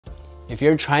If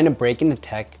you're trying to break into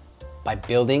tech by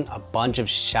building a bunch of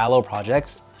shallow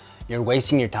projects, you're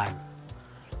wasting your time.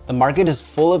 The market is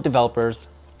full of developers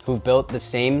who've built the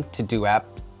same to-do app,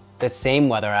 the same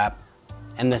weather app,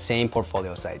 and the same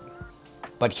portfolio site.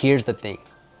 But here's the thing.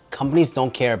 Companies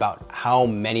don't care about how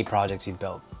many projects you've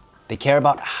built. They care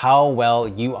about how well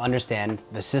you understand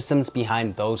the systems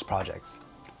behind those projects.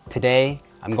 Today,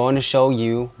 I'm going to show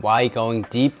you why going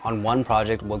deep on one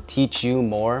project will teach you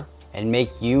more and make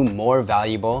you more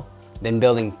valuable than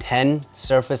building 10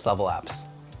 surface level apps.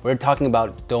 We're talking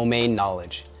about domain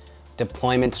knowledge,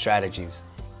 deployment strategies,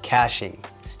 caching,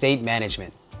 state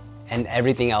management, and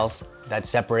everything else that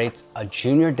separates a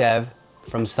junior dev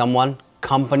from someone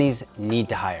companies need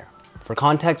to hire. For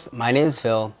context, my name is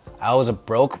Phil. I was a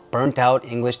broke, burnt out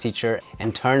English teacher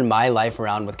and turned my life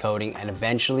around with coding and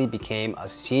eventually became a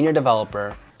senior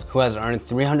developer who has earned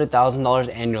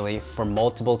 $300,000 annually for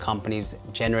multiple companies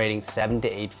generating 7 to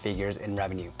 8 figures in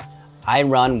revenue. I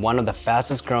run one of the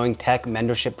fastest growing tech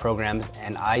mentorship programs,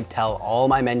 and I tell all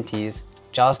my mentees,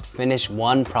 just finish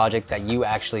one project that you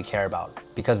actually care about,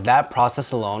 because that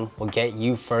process alone will get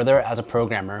you further as a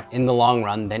programmer in the long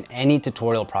run than any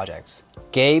tutorial projects.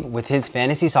 Gabe with his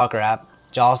fantasy soccer app,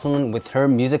 Jocelyn with her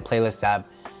music playlist app,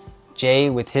 Jay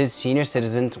with his senior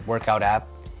citizens workout app.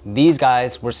 These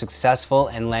guys were successful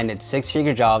and landed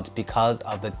 6-figure jobs because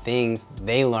of the things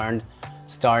they learned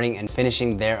starting and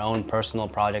finishing their own personal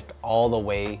project all the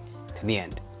way to the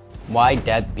end. Why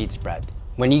depth beats breadth?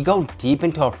 When you go deep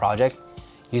into a project,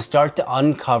 you start to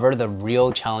uncover the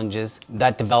real challenges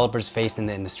that developers face in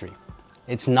the industry.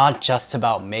 It's not just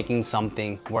about making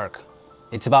something work.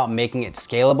 It's about making it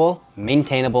scalable,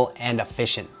 maintainable, and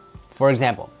efficient. For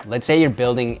example, let's say you're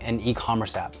building an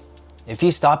e-commerce app. If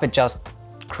you stop at just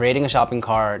creating a shopping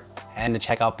cart and a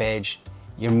checkout page,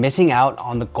 you're missing out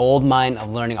on the gold mine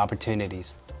of learning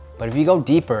opportunities. But if you go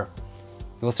deeper,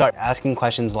 you'll start asking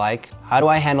questions like, how do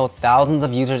I handle thousands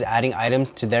of users adding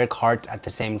items to their carts at the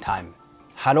same time?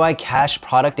 How do I cache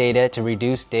product data to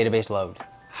reduce database load?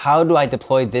 How do I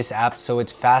deploy this app so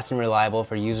it's fast and reliable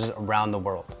for users around the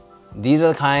world? These are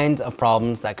the kinds of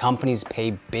problems that companies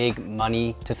pay big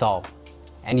money to solve.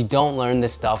 And you don't learn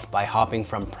this stuff by hopping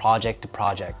from project to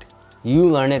project. You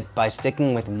learn it by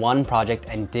sticking with one project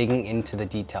and digging into the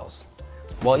details.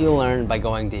 What you'll learn by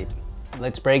going deep.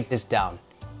 Let's break this down.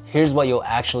 Here's what you'll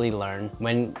actually learn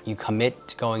when you commit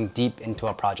to going deep into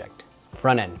a project.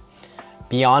 Front end.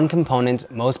 Beyond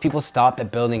components, most people stop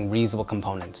at building reusable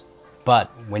components. But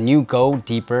when you go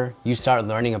deeper, you start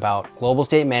learning about global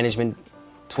state management.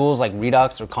 Tools like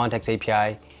Redux or Context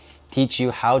API teach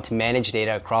you how to manage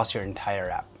data across your entire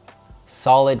app.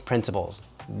 Solid principles.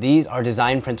 These are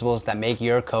design principles that make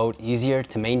your code easier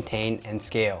to maintain and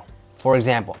scale. For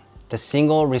example, the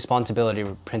single responsibility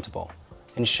principle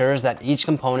ensures that each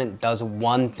component does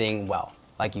one thing well,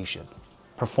 like you should.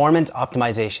 Performance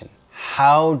optimization.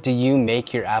 How do you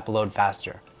make your app load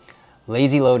faster?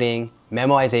 Lazy loading,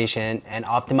 memoization, and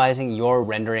optimizing your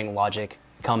rendering logic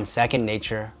become second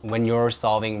nature when you're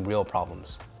solving real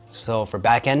problems. So for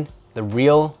backend, the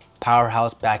real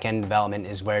powerhouse backend development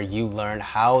is where you learn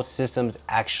how systems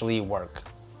actually work.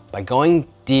 By going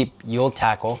deep, you'll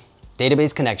tackle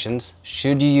database connections.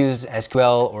 Should you use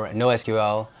SQL or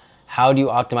NoSQL? How do you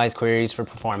optimize queries for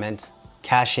performance?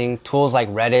 Caching. Tools like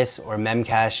Redis or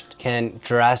Memcache can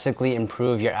drastically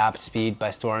improve your app speed by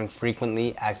storing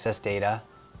frequently accessed data.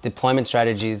 Deployment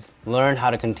strategies. Learn how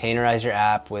to containerize your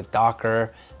app with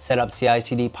Docker, set up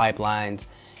CI/CD pipelines,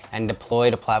 and deploy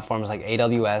to platforms like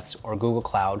AWS or Google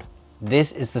Cloud.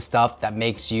 This is the stuff that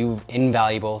makes you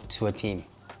invaluable to a team.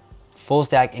 Full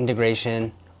stack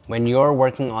integration. When you're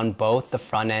working on both the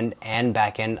front end and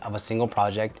back end of a single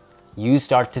project, you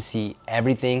start to see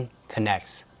everything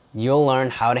connects. You'll learn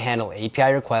how to handle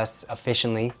API requests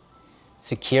efficiently,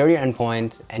 secure your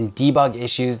endpoints, and debug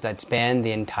issues that span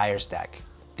the entire stack.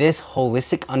 This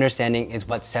holistic understanding is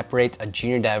what separates a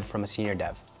junior dev from a senior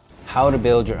dev. How to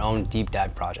build your own deep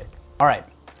dive project. All right,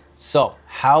 so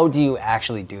how do you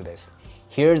actually do this?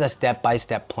 Here's a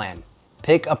step-by-step plan.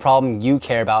 Pick a problem you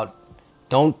care about.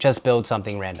 Don't just build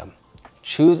something random.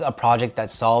 Choose a project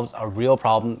that solves a real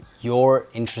problem you're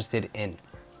interested in.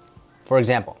 For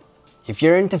example, if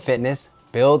you're into fitness,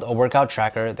 build a workout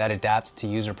tracker that adapts to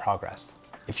user progress.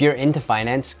 If you're into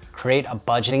finance, create a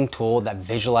budgeting tool that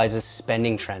visualizes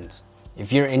spending trends.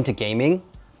 If you're into gaming,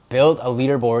 build a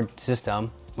leaderboard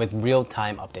system with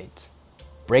real-time updates.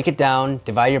 Break it down,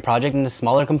 divide your project into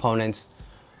smaller components.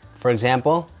 For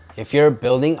example, if you're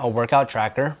building a workout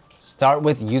tracker, start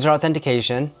with user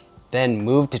authentication, then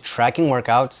move to tracking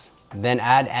workouts, then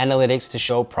add analytics to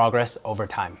show progress over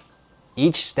time.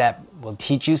 Each step will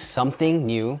teach you something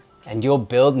new and you'll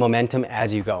build momentum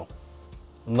as you go.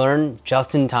 Learn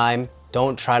just in time.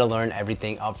 Don't try to learn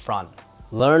everything up front.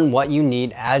 Learn what you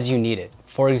need as you need it.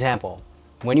 For example,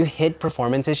 when you hit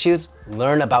performance issues,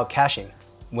 learn about caching.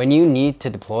 When you need to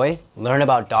deploy, learn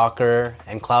about Docker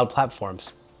and cloud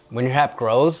platforms. When your app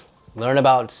grows, learn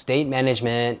about state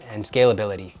management and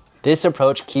scalability. This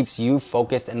approach keeps you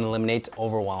focused and eliminates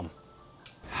overwhelm.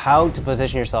 How to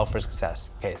position yourself for success.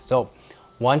 Okay, so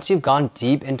once you've gone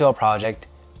deep into a project,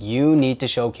 you need to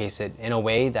showcase it in a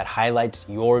way that highlights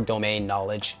your domain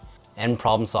knowledge and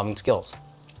problem-solving skills.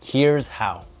 Here's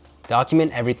how.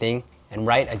 Document everything and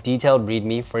write a detailed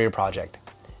README for your project.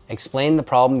 Explain the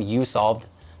problem you solved,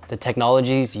 the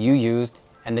technologies you used,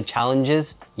 and the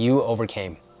challenges you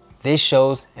overcame. This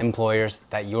shows employers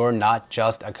that you're not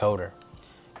just a coder,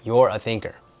 you're a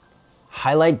thinker.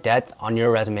 Highlight depth on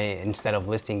your resume instead of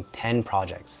listing 10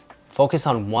 projects. Focus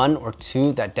on 1 or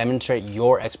 2 that demonstrate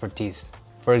your expertise.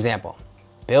 For example,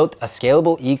 built a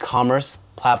scalable e-commerce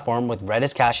platform with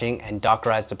Redis caching and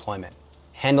Dockerized deployment,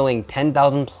 handling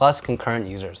 10,000 plus concurrent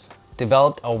users.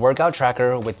 Developed a workout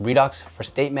tracker with Redux for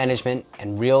state management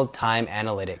and real-time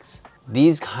analytics.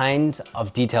 These kinds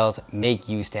of details make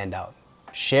you stand out.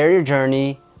 Share your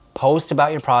journey, post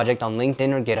about your project on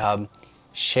LinkedIn or GitHub,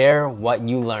 share what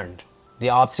you learned, the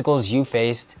obstacles you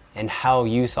faced, and how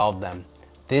you solved them.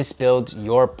 This builds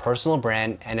your personal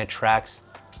brand and attracts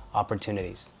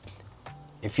opportunities.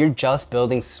 If you're just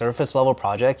building surface level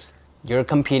projects, you're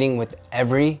competing with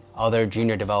every other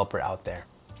junior developer out there.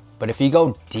 But if you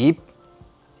go deep,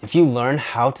 if you learn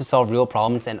how to solve real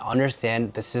problems and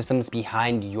understand the systems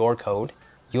behind your code,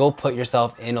 you'll put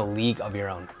yourself in a league of your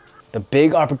own. The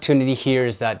big opportunity here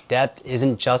is that depth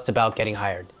isn't just about getting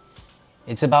hired.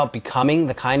 It's about becoming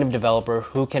the kind of developer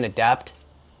who can adapt,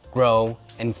 grow,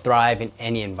 and thrive in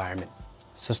any environment.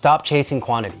 So stop chasing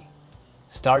quantity.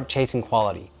 Start chasing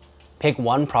quality. Pick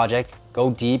one project,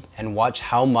 go deep, and watch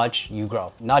how much you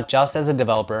grow. Not just as a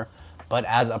developer, but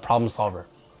as a problem solver.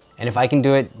 And if I can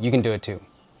do it, you can do it too.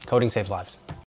 Coding saves lives.